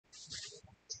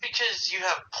because you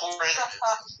have porn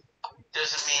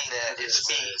doesn't mean that it's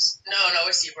me. No,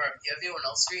 it's you, bro. Everyone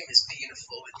else stream is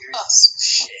beautiful with your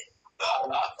shit. I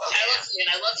love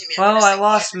you, man. Well, I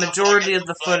lost majority of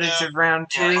the footage of round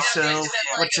 2, so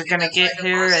what you're gonna get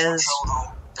here is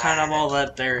kind of all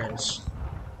that there is.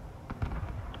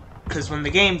 Because when the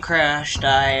game crashed,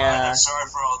 I'm sorry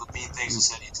for all the mean things I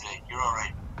said to you today. You're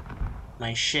alright.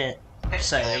 My shit.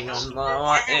 Excuse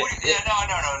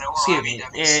me.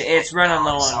 It's running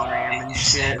low on RAM and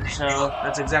shit, so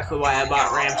that's exactly why I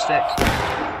bought RAM sticks.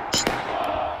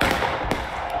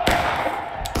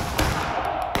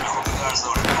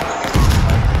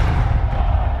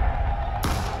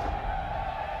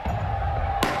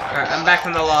 Alright, I'm back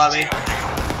in the lobby.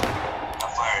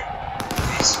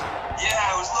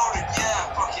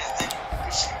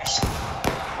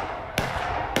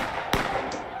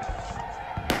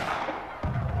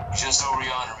 Just over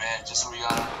yonder, man. Just over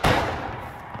yonder.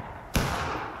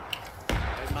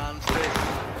 Hey, man, stay.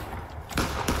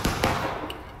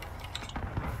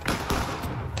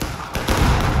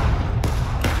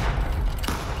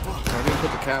 I didn't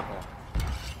put the cap on.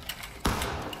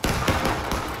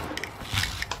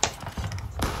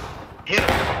 Hit him.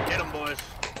 Get him, boys.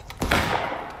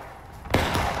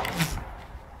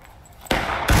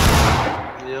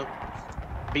 Yep.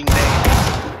 Bing bang.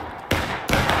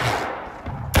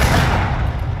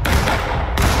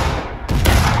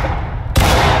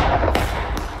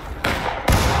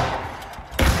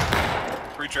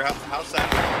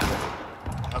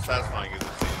 How satisfying is it?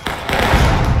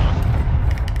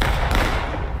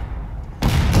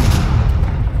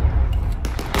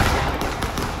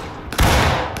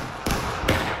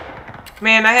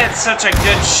 Man, I had such a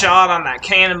good shot on that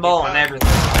cannonball and everything.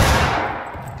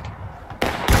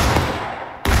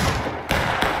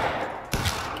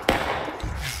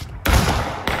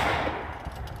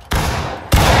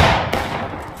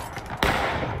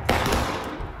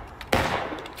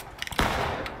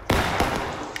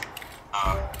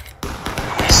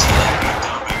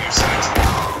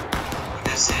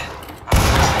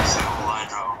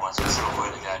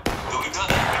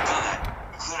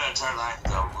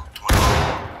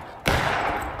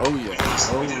 Oh yeah.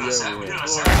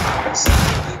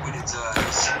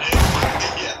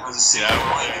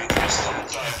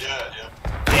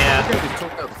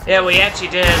 Yeah, we actually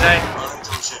did.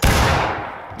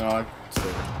 No, I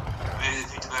said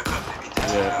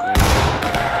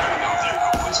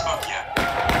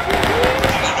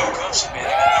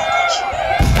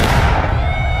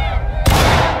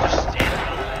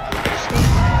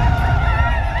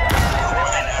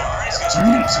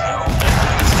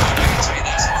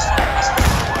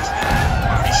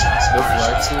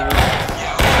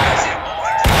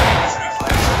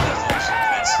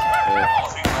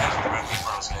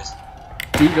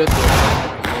dude, that's the left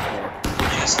mark.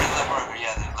 Yes, the left marker,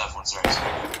 yeah, the left one, sorry.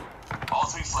 All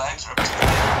three flags are up to there.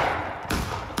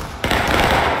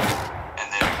 And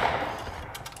there.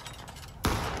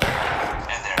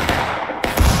 And there.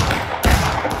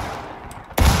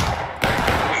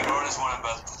 Ignore this one I'm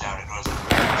about to put down, ignore this one.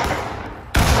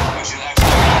 We should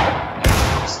actually...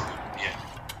 Yeah.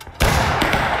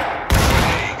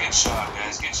 Hey, good shot,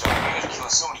 guys, good shot. You guys are killing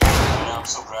so many people right now, I'm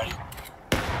so proud of you.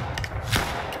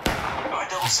 Am I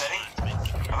double setting?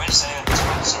 Am I just setting on this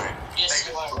one? Sorry. Yes,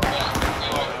 you are. Okay.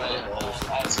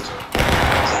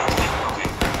 Okay.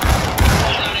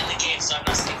 I'm not in the game, so I'm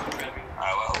not sticking forever.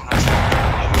 Alright, well, I'm not sure.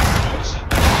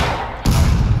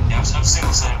 Yeah, I'm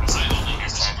single setting, but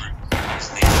here's the timer.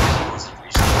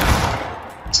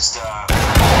 Just,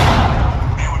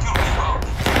 man, we're doing really well.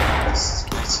 This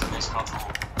is nice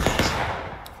comfortable.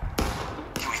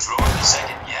 Can we throw it in a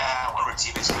second? Yeah, one of our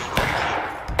teammates could.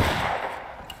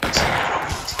 But as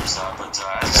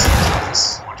I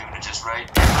said, we're doing it just right.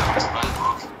 It's by the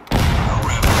book. No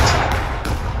reverend.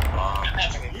 I'm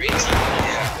having a great time.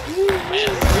 Yeah. Man,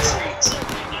 this is great time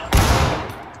right now.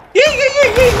 Yeah.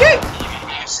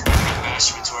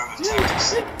 Master Victorium of Tactics.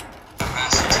 A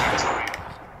master Tactorium.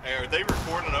 Hey, are they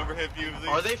recording an overhead view of these?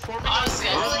 Are they forming? Honestly,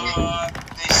 I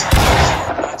They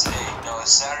sometimes not today. No,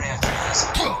 it's Saturday afternoon. That's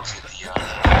how it goes with the,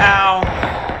 Ow.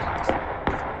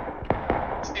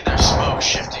 See, there's smoke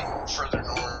shifting further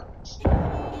north.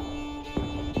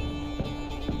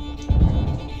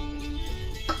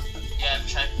 Yeah, I'm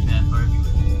tracking that for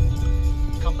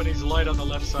everywhere. Company's light on the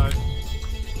left side.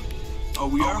 Oh,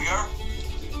 we are?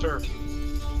 Sir.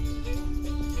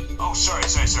 Oh, sorry.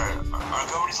 Our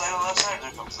company's light on the left side?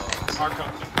 Their company's light on the left side? Our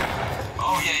company.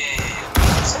 Oh, yeah.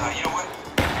 You know what?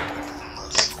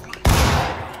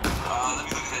 Let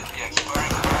me look at it. Yeah, keep firing.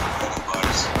 Look at the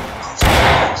butters.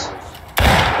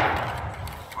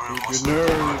 Where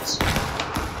are most of the butters?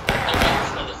 I'm waiting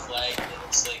for the flag.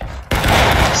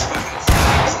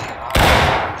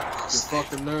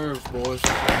 the nerves, boys. No,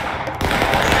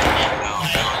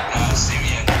 same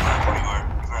yet. Pretty hard.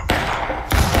 Right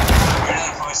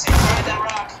now, probably saying, "Find that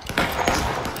rock."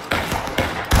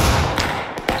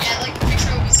 Yeah, like the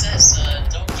picture always says,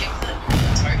 don't give the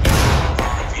target.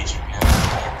 Feature, yeah.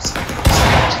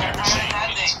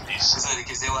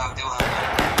 Because they'll have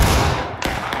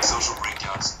social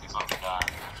breakdowns if I'm not.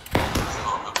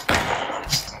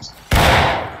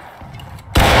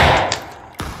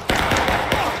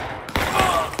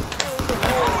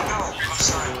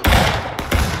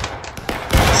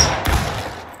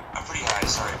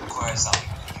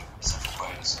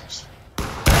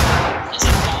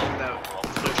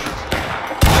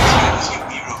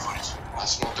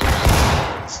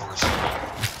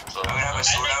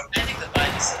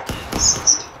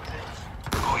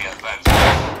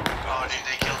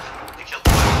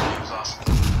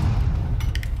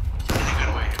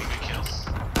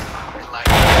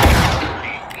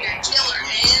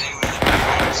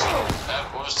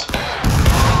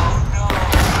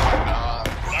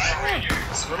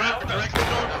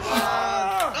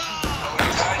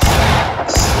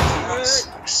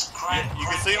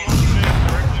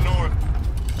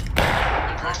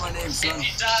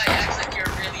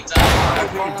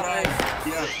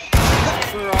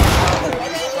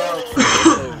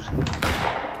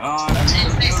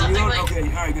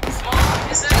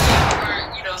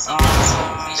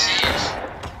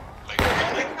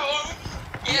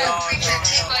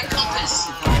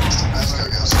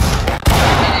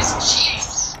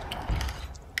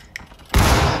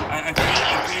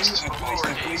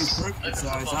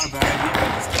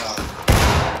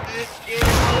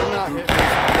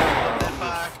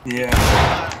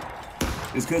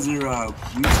 It's because they're,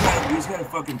 we just gotta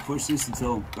fucking push this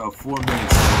until about 4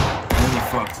 minutes, and then we're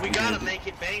fucked. We gotta make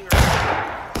it banger.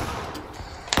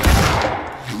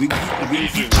 We can keep the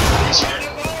beat.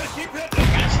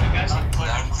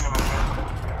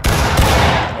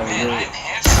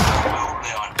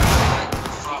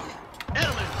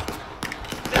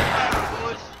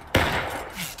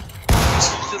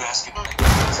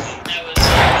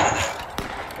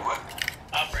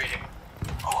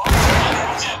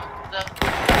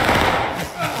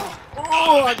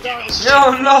 Oh, I got it.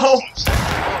 No, no!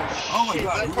 Oh my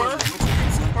god,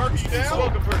 Perk, you down?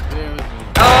 Welcome, Perk.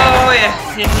 Oh, yeah,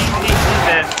 he's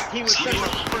dead. He was such a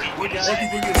freak. What do you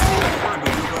think is still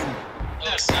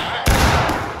No, it's not.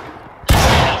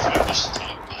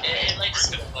 It like just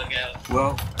gonna plug out.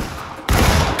 Well,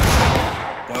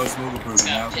 that was smooth person.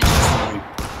 Now,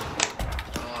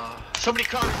 somebody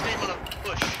carved his name on a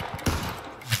bush.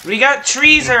 We got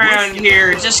trees around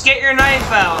here. Just get your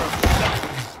knife out.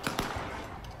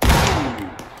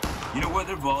 You know what?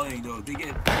 They're volleying though. They get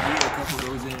a couple of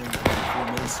those in 4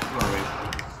 minutes. Alright.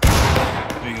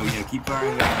 There you go. Yeah, keep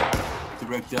firing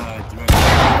direct north.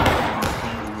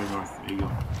 There you go.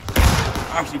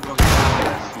 Actually, fucking.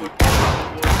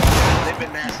 They've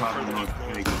been nasty for the north.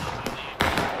 There you go.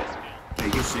 Hey,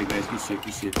 good shit, guys. Good shit.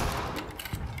 Good shit.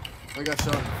 I got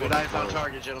some. Good eyes on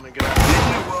target, gentlemen. Good eyes.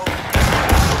 Yeah, well,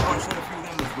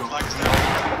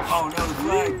 oh no, the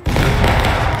flag.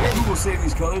 Who will save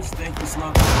these colors? Thank you,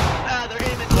 Slump. Ah, they're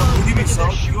aiming low. Can you be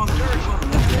solid? You on the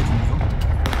left edge?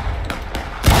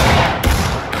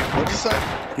 What'd you say?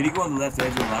 Can you go on the left edge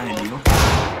of the line and you?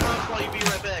 While you be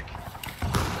right back.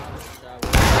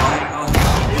 I'll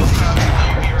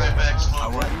be right back, I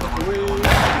want if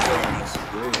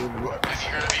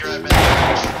you're gonna be right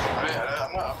back,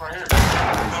 I'm right here.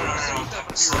 No.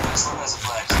 Slum has a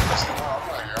flag. I'm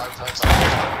right here.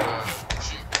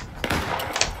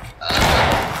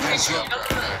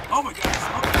 Oh my god,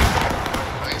 Slump.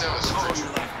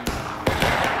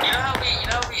 You know how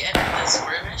we ended the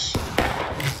skirmish?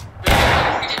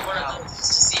 We did one of those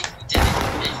just to see if we did it,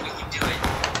 if we could do it.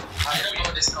 I don't know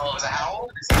what it's called. Was it howl?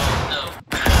 It's called, no.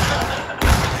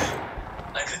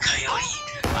 Like a coyote.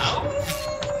 Wow.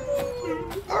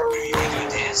 Are you gonna do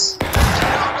this? No.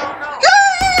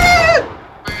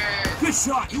 Good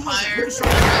shot. Who was it? Who just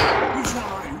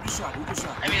shot? Who just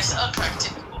shot? I mean, it's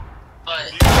unpractical,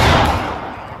 but...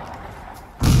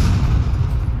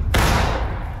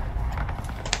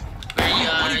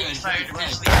 You fired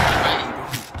eventually, right?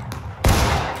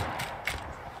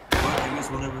 Well, I guess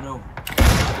we'll never know.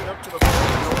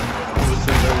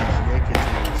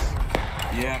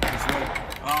 Yeah, that's right.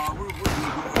 We're good.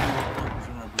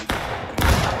 We're not big.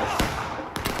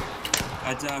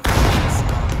 At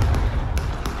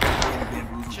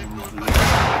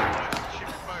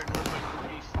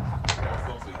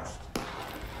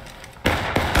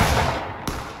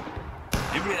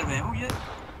anybody have ammo yet?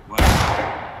 Wow.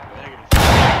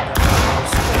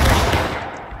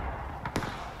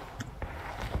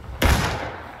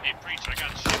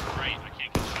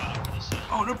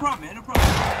 problem, man. No problem.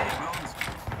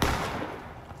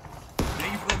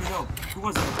 Thank you for letting me know. Who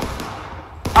was it?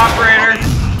 Operator.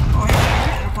 Oh,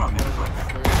 yeah, no problem, man. No problem.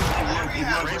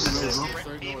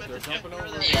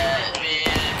 Yeah,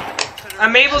 man.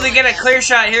 I'm able to get a clear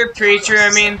shot here, Preacher. I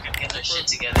mean, Get their shit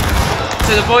together.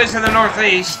 to the boys in the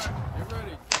northeast.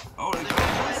 Oh, they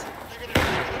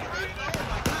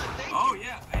oh,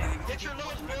 yeah. Hey, Get your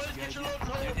loads, boys. Get your loads.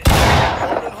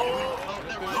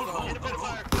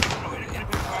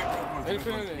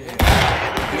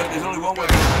 There's only one way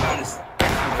they can come at us.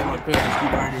 Keep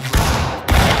firing your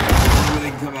first. Only way they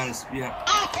can come at us. Yeah.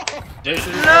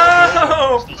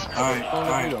 No!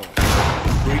 Alright.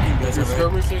 Breaking, guys.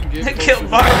 They killed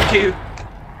barbecue.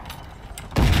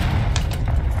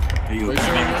 There you go. Keep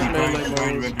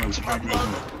firing direct notes.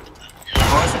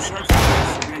 Oh, some sharp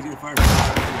rifles. You guys get a fire.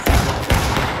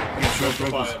 Yeah, sharp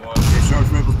rifles. Yeah, sharp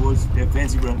rifles, boys. They have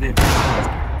fancy guns. They have fancy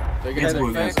guns. Fancy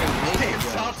boys, guys.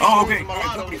 Oh, okay.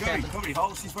 Alright,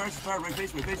 hold. She's fired. Right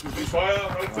face. We got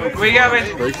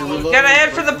it. Gotta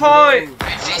head for the point.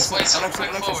 Face, boys, Alexa,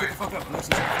 quick shut forward. the fuck up.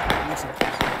 Alexa.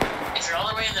 If you're all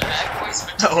the way in the back, boys,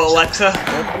 Oh, Alexa.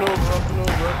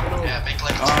 Yeah, make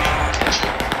like a Go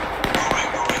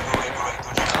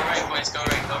right. boys, go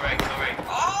right.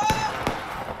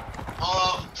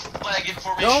 Flag in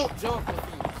formation. Don't jump.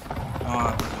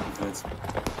 Defense.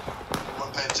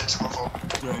 One pay attention before.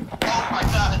 Right. Oh my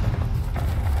god.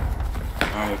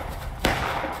 Alright.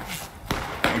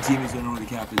 Our teammates don't know where the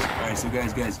cap is. Alright, so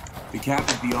guys, the cap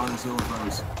is beyond this hill in front of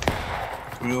us.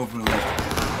 We're over to the left.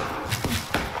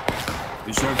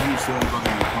 The sharpshooter is still in front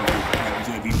of me. Alright, he's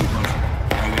gonna beat me close.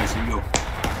 Alright guys, here we go.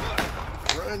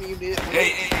 Run, you did. Hey,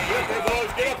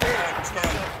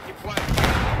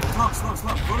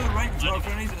 Slump. Go to the right and draw in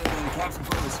front of these, and the cap's in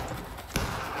front of us.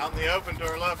 Out in the open to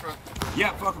our left, bro.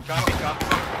 Yeah, fuck him. Copy. We're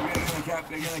gonna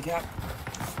get on the cap.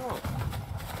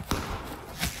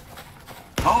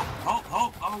 Halt.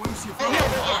 I'm away from your front. Oh,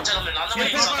 gentlemen, on the way.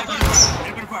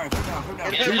 Hit the fire. Come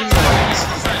down. Get him down.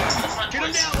 Hit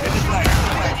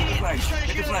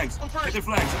the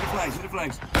flags.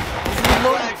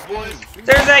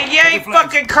 There's a yank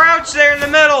fucking crouch there in the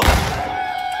middle.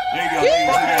 There you go.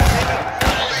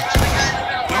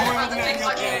 Don't worry about the guy.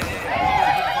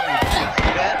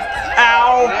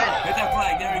 Ow. Hit that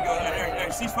flag. There we go.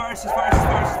 Ceasefire.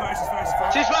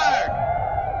 Ceasefire!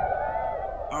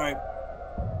 Alright.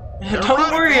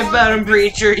 Don't worry about him,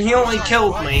 Preacher. He only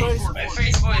killed me. Right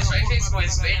face, boys.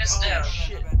 Bait us down.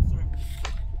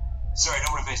 Sorry,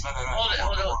 don't want to face. My bad.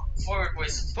 Hold it. Forward,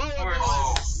 boys. Forward.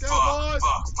 Oh,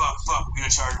 fuck. We're gonna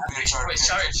charge. Boys,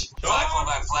 charge. Flag ball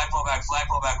back.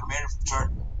 Commander from charge.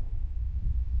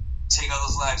 Take out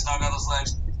those flags. Knock out those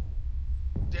flags.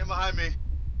 Stand behind me.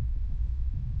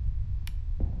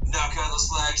 Knock out those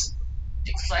flags.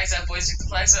 Pick the flags up, boys.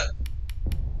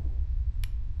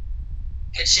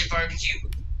 Good shit, barbecue.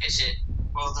 Good shit.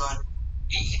 Well done.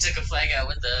 He took a flag out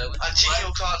with the I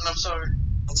cheeky cotton, I'm sorry.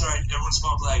 That's alright. Everyone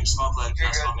spawn flag. Spawn flag. You're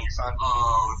Not spawn me. good. You're fine.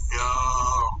 Oh, no.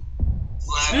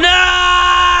 Flag.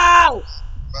 No!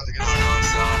 About to get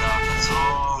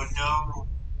Oh, no.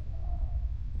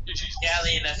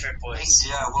 Galleon effort, boys.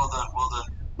 Yeah, well done.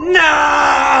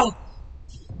 No!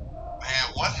 Man,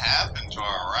 what happened to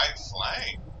our right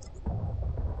flank?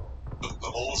 The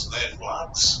holes in that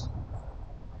blocks?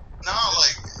 No,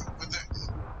 like, with the,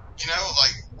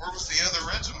 where was the other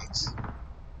regiments?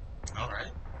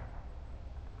 Alright.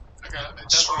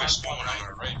 That's where I spawned on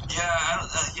our right. Yeah,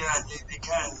 they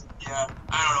kind of,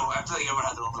 I don't know. I feel like everyone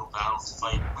had their own little battles to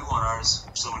fight. We won ours.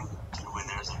 Someone didn't win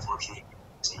theirs, unfortunately.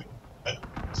 So,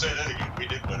 Say that again, we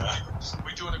did win ours.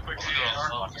 We're doing a quick we're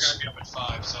gonna be up at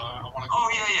 5, so I want to go. oh,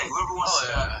 yeah. Whoever wants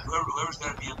whoever's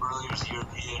got to be up earlier is here,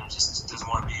 or just doesn't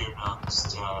want to be here,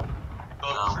 just, we'll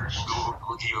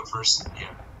get you up first. Yeah.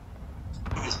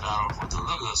 Look at this battle. Look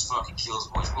at those fucking kills,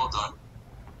 boys. Well done.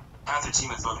 Half their team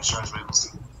had fucking charge rifles,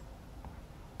 too.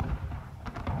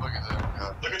 Look at that.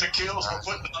 Look at the kills we're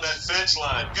putting on that fence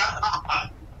line. God!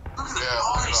 Look at the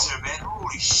bodies there, man.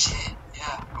 Holy shit.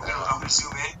 Yeah. I'm gonna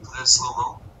zoom in for that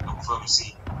slow-mo, and we'll fucking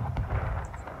see.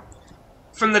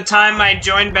 From the time I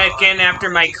joined back in after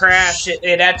my crash,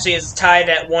 it actually is tied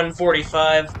at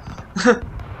 145. I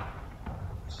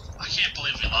can't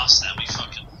believe we lost that. We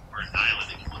fucking were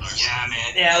annihilating one ourselves. Yeah,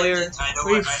 man. Yeah,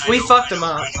 we fucked them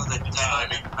up. I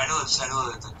know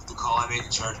that the call I made to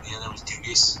charge at the end there was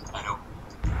dubious. I know.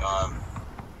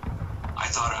 I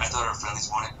thought our friendlies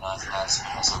won it. That's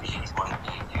how the Yankees won it.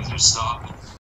 You just stop.